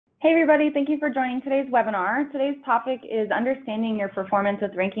Hey everybody, thank you for joining today's webinar. Today's topic is understanding your performance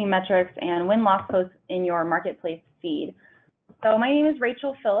with ranking metrics and win-loss posts in your marketplace feed. So my name is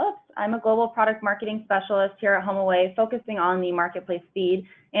Rachel Phillips. I'm a global product marketing specialist here at HomeAway, focusing on the marketplace feed.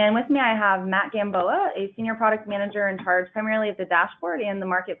 And with me I have Matt Gamboa, a senior product manager in charge primarily of the dashboard and the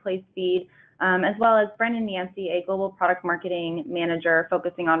marketplace feed, as well as Brendan Yancey, a global product marketing manager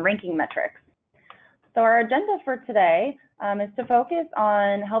focusing on ranking metrics. So our agenda for today is to focus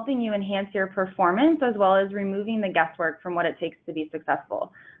on helping you enhance your performance as well as removing the guesswork from what it takes to be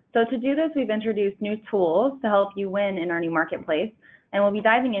successful. So to do this, we've introduced new tools to help you win in our new marketplace, and we'll be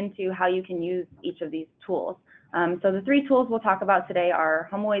diving into how you can use each of these tools. So the three tools we'll talk about today are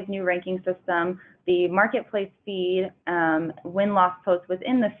HomeAway's new ranking system, the marketplace feed, win-loss posts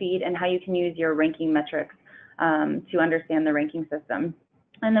within the feed, and how you can use your ranking metrics to understand the ranking system.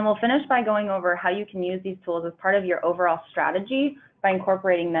 And then we'll finish by going over how you can use these tools as part of your overall strategy by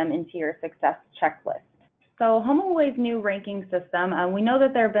incorporating them into your success checklist. So HomeAway's new ranking system, we know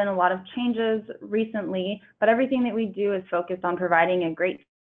that there have been a lot of changes recently, but everything that we do is focused on providing a great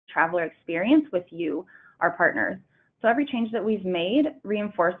traveler experience with you, our partners. So every change that we've made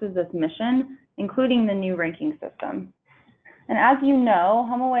reinforces this mission, including the new ranking system. And as you know,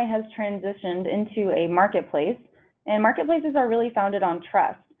 HomeAway has transitioned into a marketplace, and marketplaces are really founded on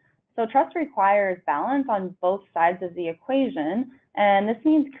trust. So trust requires balance on both sides of the equation, and this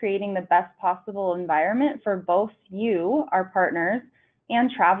means creating the best possible environment for both you, our partners,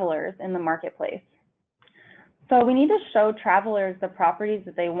 and travelers in the marketplace. So we need to show travelers the properties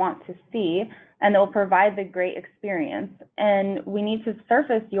that they want to see, and they'll provide the great experience. And we need to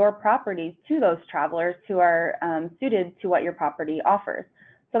surface your properties to those travelers who are suited to what your property offers.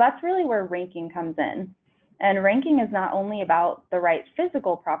 So that's really where ranking comes in. And ranking is not only about the right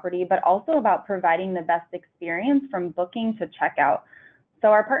physical property, but also about providing the best experience from booking to checkout. So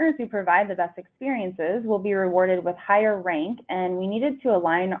our partners who provide the best experiences will be rewarded with higher rank, and we needed to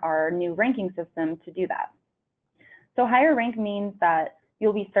align our new ranking system to do that. So higher rank means that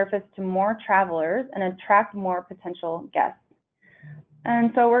you'll be surfaced to more travelers and attract more potential guests. And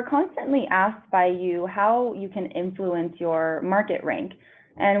so we're constantly asked by you how you can influence your market rank.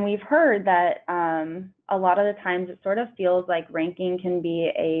 And we've heard that a lot of the times it sort of feels like ranking can be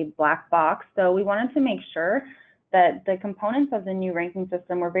a black box. So we wanted to make sure that the components of the new ranking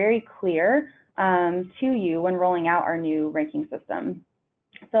system were very clear to you when rolling out our new ranking system.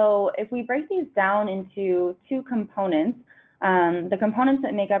 So if we break these down into two components, the components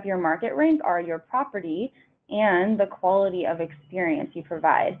that make up your market rank are your property and the quality of experience you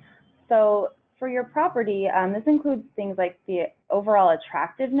provide. So for your property, this includes things like the overall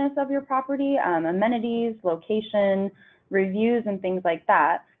attractiveness of your property, amenities, location, reviews, and things like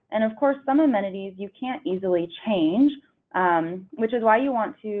that. And of course, some amenities you can't easily change, which is why you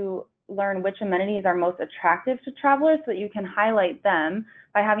want to learn which amenities are most attractive to travelers so that you can highlight them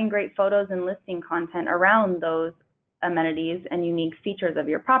by having great photos and listing content around those amenities and unique features of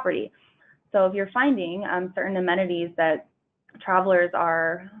your property. So if you're finding certain amenities that travelers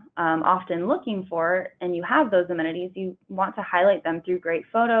are often looking for, and you have those amenities, you want to highlight them through great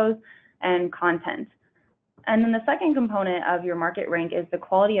photos and content. And then the second component of your market rank is the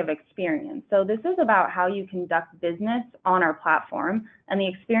quality of experience. So this is about how you conduct business on our platform and the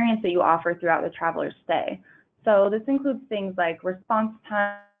experience that you offer throughout the traveler's stay. So this includes things like response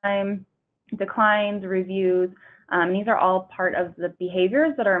time, declines, reviews. These are all part of the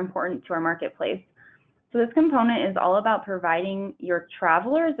behaviors that are important to our marketplace. So this component is all about providing your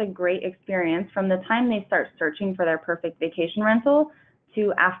travelers a great experience from the time they start searching for their perfect vacation rental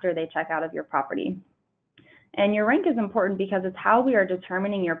to after they check out of your property. And your rank is important because it's how we are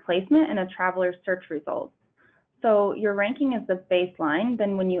determining your placement in a traveler's search results. So your ranking is the baseline.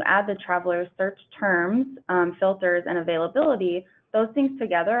 Then when you add the traveler's search terms, filters, and availability, those things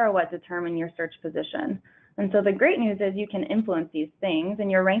together are what determine your search position. And so the great news is you can influence these things, and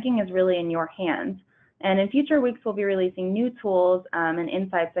your ranking is really in your hands. And in future weeks, we'll be releasing new tools and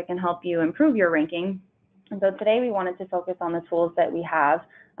insights that can help you improve your ranking. And so today we wanted to focus on the tools that we have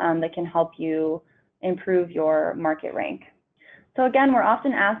that can help you improve your market rank. So again, we're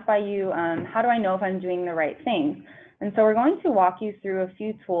often asked by you, how do I know if I'm doing the right things? And so we're going to walk you through a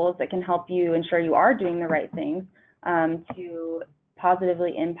few tools that can help you ensure you are doing the right things to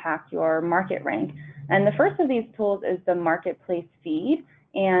positively impact your market rank. And the first of these tools is the marketplace feed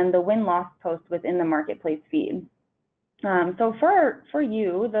and the win-loss post within the marketplace feed. So for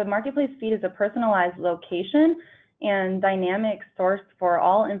you, the marketplace feed is a personalized location and dynamic source for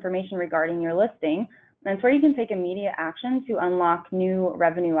all information regarding your listing. And it's where you can take immediate action to unlock new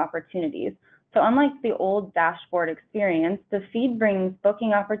revenue opportunities. So unlike the old dashboard experience, the feed brings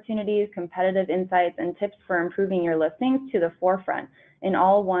booking opportunities, competitive insights, and tips for improving your listings to the forefront in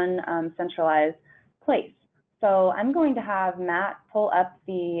all one centralized place. So I'm going to have Matt pull up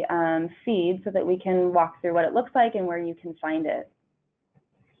the feed so that we can walk through what it looks like and where you can find it.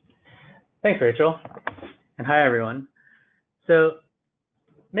 Thanks, Rachel. And hi, everyone. So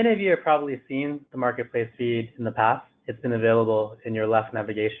many of you have probably seen the marketplace feed in the past. It's been available in your left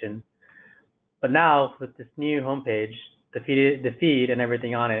navigation. But now with this new homepage, the feed and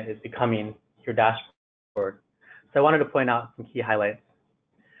everything on it is becoming your dashboard. So I wanted to point out some key highlights.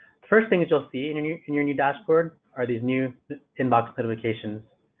 The first thing that you'll see in your new dashboard are these new inbox notifications.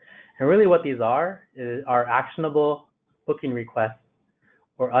 And really what these are actionable booking requests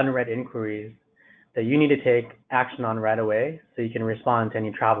or unread inquiries that you need to take action on right away so you can respond to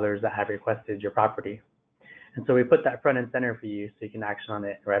any travelers that have requested your property. And so we put that front and center for you so you can action on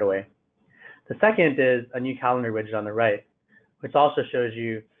it right away. The second is a new calendar widget on the right, which also shows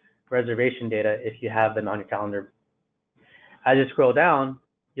you reservation data if you have them on your calendar. As you scroll down,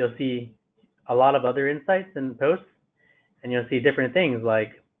 you'll see a lot of other insights and posts, and you'll see different things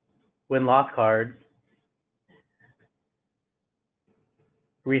like win-loss cards,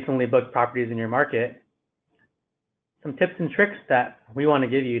 recently booked properties in your market, some tips and tricks that we want to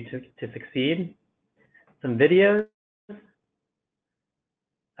give you to succeed, some videos,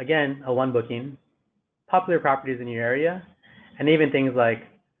 again, a one booking, popular properties in your area, and even things like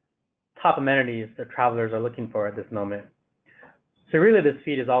top amenities that travelers are looking for at this moment. So really this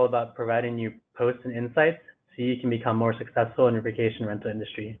feed is all about providing you posts and insights so you can become more successful in your vacation rental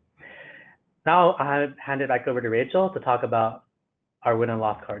industry. Now I'll hand it back over to Rachel to talk about our win and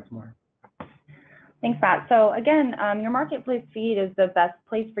loss cards more. Thanks, Matt. So again, your marketplace feed is the best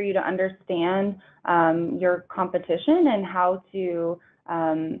place for you to understand your competition and how to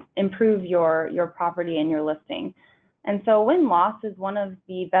improve your property and your listing. And so win-loss is one of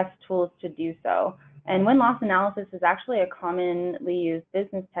the best tools to do so. And win-loss analysis is actually a commonly used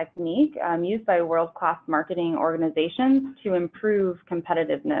business technique used by world-class marketing organizations to improve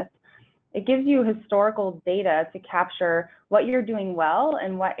competitiveness. It gives you historical data to capture what you're doing well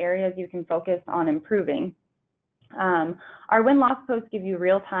and what areas you can focus on improving. Our win-loss posts give you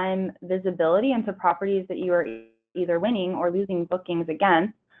real-time visibility into properties that you are either winning or losing bookings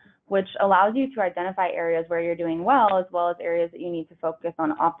against, which allows you to identify areas where you're doing well as areas that you need to focus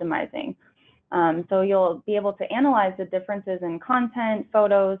on optimizing. So you'll be able to analyze the differences in content,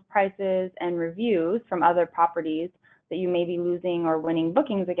 photos, prices, and reviews from other properties that you may be losing or winning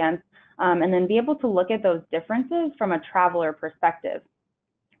bookings against, and then be able to look at those differences from a traveler perspective.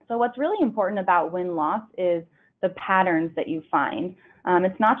 So what's really important about win-loss is the patterns that you find.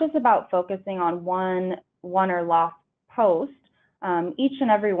 It's not just about focusing on one or loss post. Each and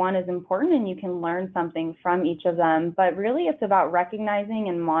every one is important and you can learn something from each of them, but really it's about recognizing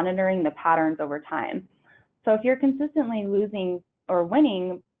and monitoring the patterns over time. So if you're consistently losing or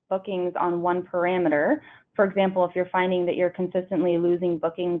winning bookings on one parameter, for example, if you're finding that you're consistently losing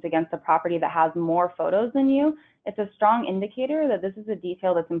bookings against a property that has more photos than you, it's a strong indicator that this is a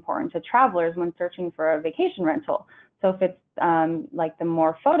detail that's important to travelers when searching for a vacation rental. So if it's like the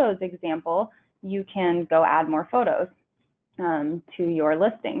more photos example, you can go add more photos to your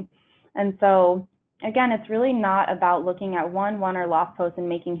listing. And so again, it's really not about looking at one or loss post and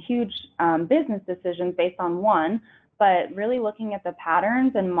making huge business decisions based on one, but really looking at the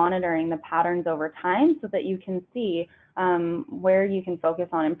patterns and monitoring the patterns over time so that you can see where you can focus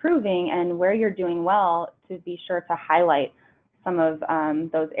on improving and where you're doing well to be sure to highlight some of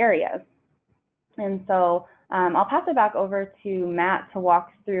those areas. And so I'll pass it back over to Matt to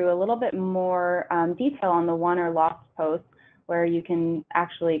walk through a little bit more detail on the won or lost posts where you can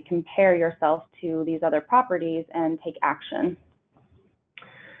actually compare yourself to these other properties and take action.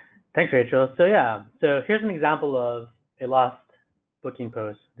 Thanks, Rachel. So yeah, so here's an example of a lost booking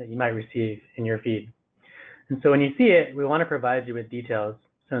post that you might receive in your feed. And so when you see it, we want to provide you with details.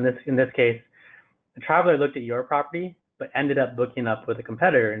 So in this case, the traveler looked at your property, but ended up booking up with a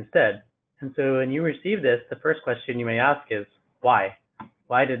competitor instead. And so when you receive this, the first question you may ask is, why?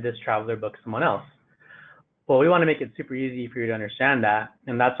 Why did this traveler book someone else? Well, we want to make it super easy for you to understand that.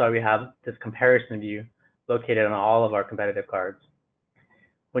 And that's why we have this comparison view located on all of our competitive cards.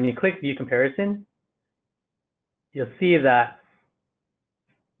 When you click View Comparison, you'll see that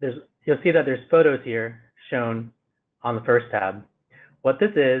there's photos here shown on the first tab. What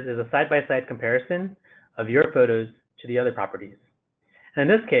this is a side-by-side comparison of your photos to the other properties.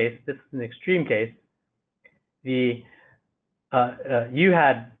 And in this case, this is an extreme case. You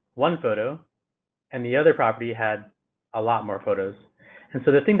had one photo, and the other property had a lot more photos. And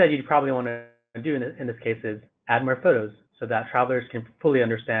so the thing that you probably want to to do in this case is add more photos so that travelers can fully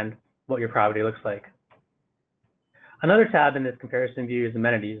understand what your property looks like. Another tab in this comparison view is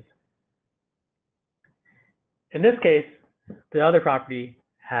amenities. In this case, the other property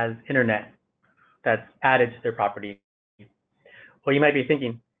has internet that's added to their property. Well, you might be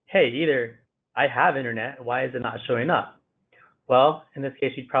thinking, hey, either I have internet, why is it not showing up? Well, in this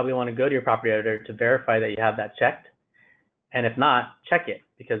case, you'd probably want to go to your property editor to verify that you have that checked. And if not, check it,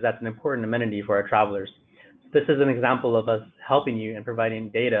 because that's an important amenity for our travelers. This is an example of us helping you and providing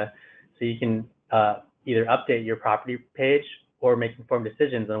data so you can either update your property page or make informed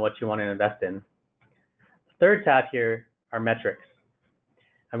decisions on what you want to invest in. The third tab here are metrics.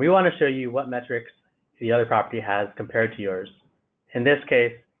 And we want to show you what metrics the other property has compared to yours. In this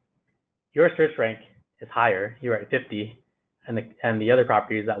case, your search rank is higher, you're at 50, and the other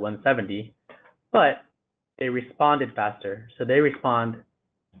property is at 170, but they responded faster. So they respond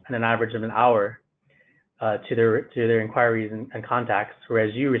in an average of an hour to their inquiries and contacts,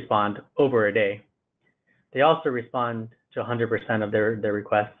 whereas you respond over a day. They also respond to 100% of their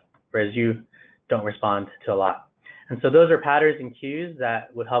requests, whereas you don't respond to a lot. And so those are patterns and cues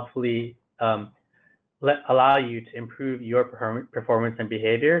that would hopefully allow you to improve your performance and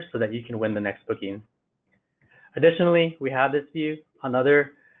behavior so that you can win the next booking. Additionally, we have this view on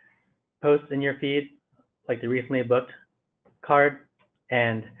other posts in your feed, like the recently booked card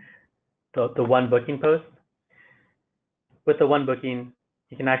and the one booking post. With the one booking,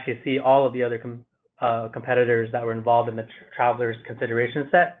 you can actually see all of the other competitors that were involved in the traveler's consideration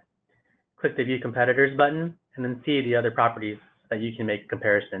set. Click the View Competitors button and then see the other properties that you can make a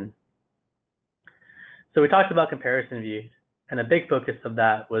comparison. So we talked about comparison view, and a big focus of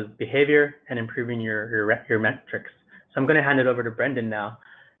that was behavior and improving your metrics. So I'm going to hand it over to Brendan now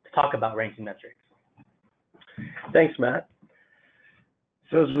to talk about ranking metrics. Thanks, Matt.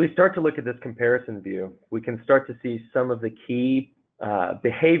 So as we start to look at this comparison view, we can start to see some of the key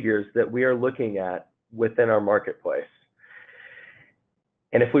behaviors that we are looking at within our marketplace.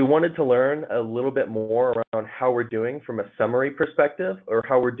 And if we wanted to learn a little bit more around how we're doing from a summary perspective or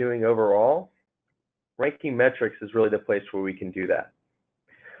how we're doing overall, ranking metrics is really the place where we can do that.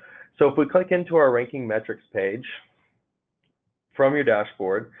 So if we click into our ranking metrics page from your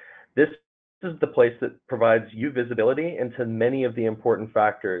dashboard, this is the place that provides you visibility into many of the important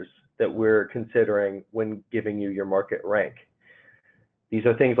factors that we're considering when giving you your market rank. These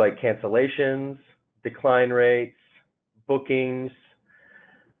are things like cancellations, decline rates, bookings,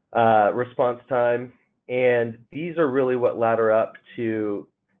 response time, and these are really what ladder up to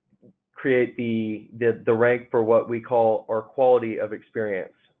create the rank for what we call our quality of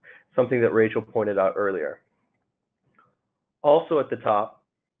experience, something that Rachel pointed out earlier. Also at the top,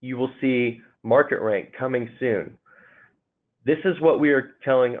 you will see market rank coming soon. This is what we are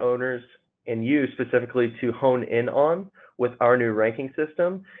telling owners and you specifically to hone in on with our new ranking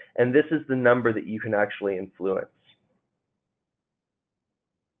system, and this is the number that you can actually influence.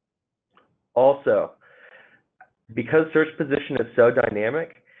 Also, because search position is so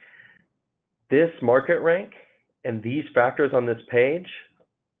dynamic, this market rank and these factors on this page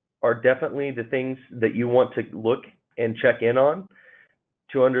are definitely the things that you want to look and check in on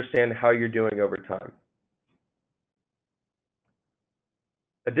to understand how you're doing over time.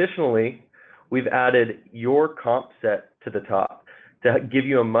 Additionally, we've added your comp set to the top to give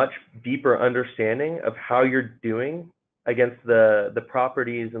you a much deeper understanding of how you're doing against the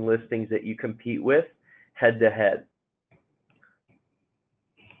properties and listings that you compete with head to head.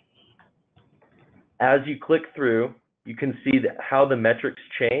 As you click through, you can see how the metrics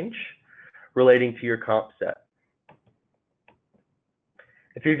change relating to your comp set.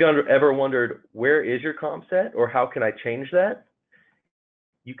 If you've ever wondered, where is your comp set or how can I change that?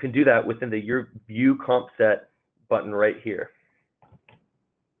 You can do that within the Your View Comp Set button right here.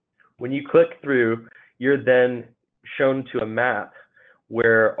 When you click through, you're then shown to a map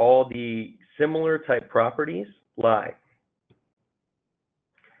where all the similar type properties lie.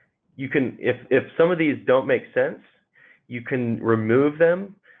 You can, if some of these don't make sense, you can remove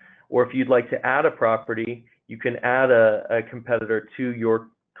them, or if you'd like to add a property, you can add a competitor to your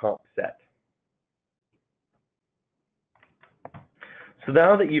comp set. So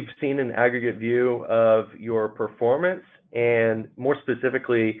now that you've seen an aggregate view of your performance and more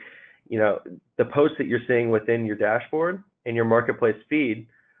specifically, the posts that you're seeing within your dashboard and your marketplace feed,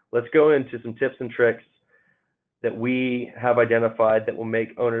 let's go into some tips and tricks that we have identified that will make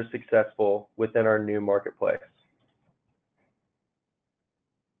owners successful within our new marketplace.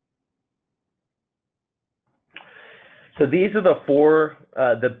 So these are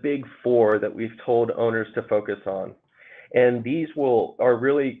the big four that we've told owners to focus on. And these are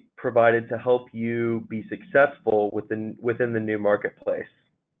really provided to help you be successful within the new marketplace.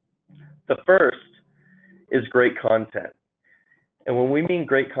 The first is great content. And when we mean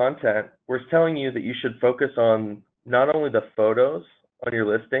great content, we're telling you that you should focus on not only the photos on your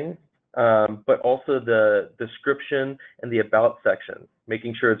listing, but also the description and the about section,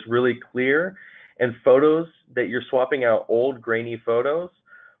 making sure it's really clear, and photos that you're swapping out old grainy photos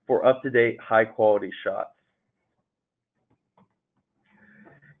for up-to-date high quality shots.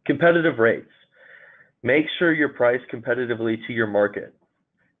 Competitive rates. Make sure you're priced competitively to your market.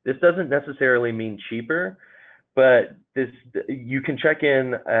 This doesn't necessarily mean cheaper, but you can check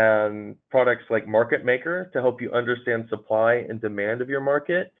in on products like Market Maker to help you understand supply and demand of your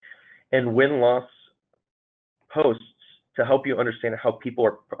market, and win-loss posts to help you understand how people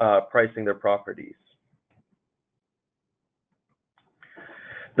are pricing their properties.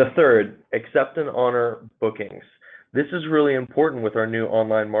 The third, accept and honor bookings. This is really important with our new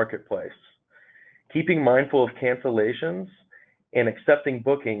online marketplace. Keeping mindful of cancellations and accepting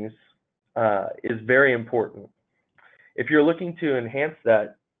bookings is very important. If you're looking to enhance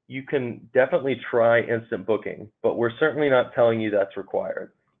that, you can definitely try instant booking, but we're certainly not telling you that's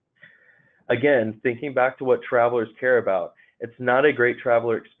required. Again, thinking back to what travelers care about, it's not a great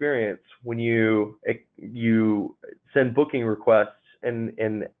traveler experience when you send booking requests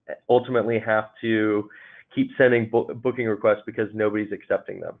and ultimately have to keep sending booking requests because nobody's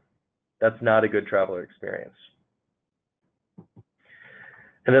accepting them. That's not a good traveler experience.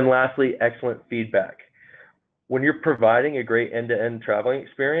 And then lastly, excellent feedback. When you're providing a great end-to-end traveling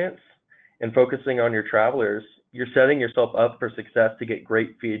experience and focusing on your travelers, you're setting yourself up for success to get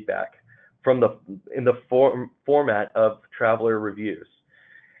great feedback in the format of traveler reviews.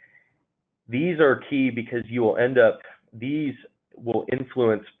 These are key because these will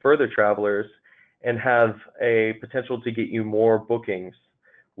influence further travelers and have a potential to get you more bookings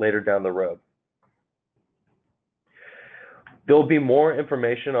later down the road. There'll be more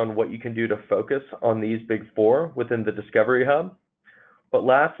information on what you can do to focus on these big four within the Discovery Hub. But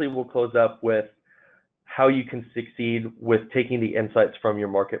lastly, we'll close up with how you can succeed with taking the insights from your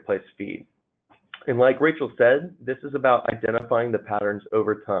marketplace feed. And like Rachel said, this is about identifying the patterns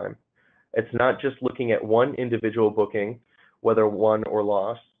over time. It's not just looking at one individual booking, whether won or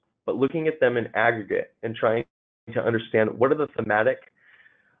lost, but looking at them in aggregate and trying to understand what are the thematic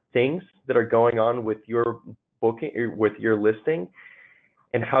things that are going on with your booking, with your listing,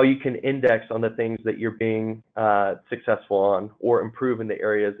 and how you can index on the things that you're being successful on or improve in the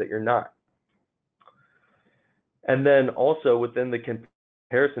areas that you're not. And then also within the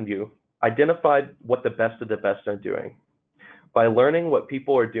comparison view, identify what the best of the best are doing. By learning what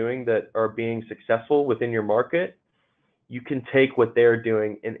people are doing that are being successful within your market, you can take what they're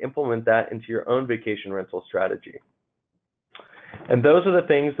doing and implement that into your own vacation rental strategy. And those are the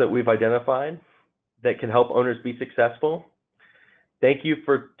things that we've identified that can help owners be successful. Thank you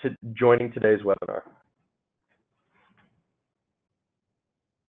for joining today's webinar.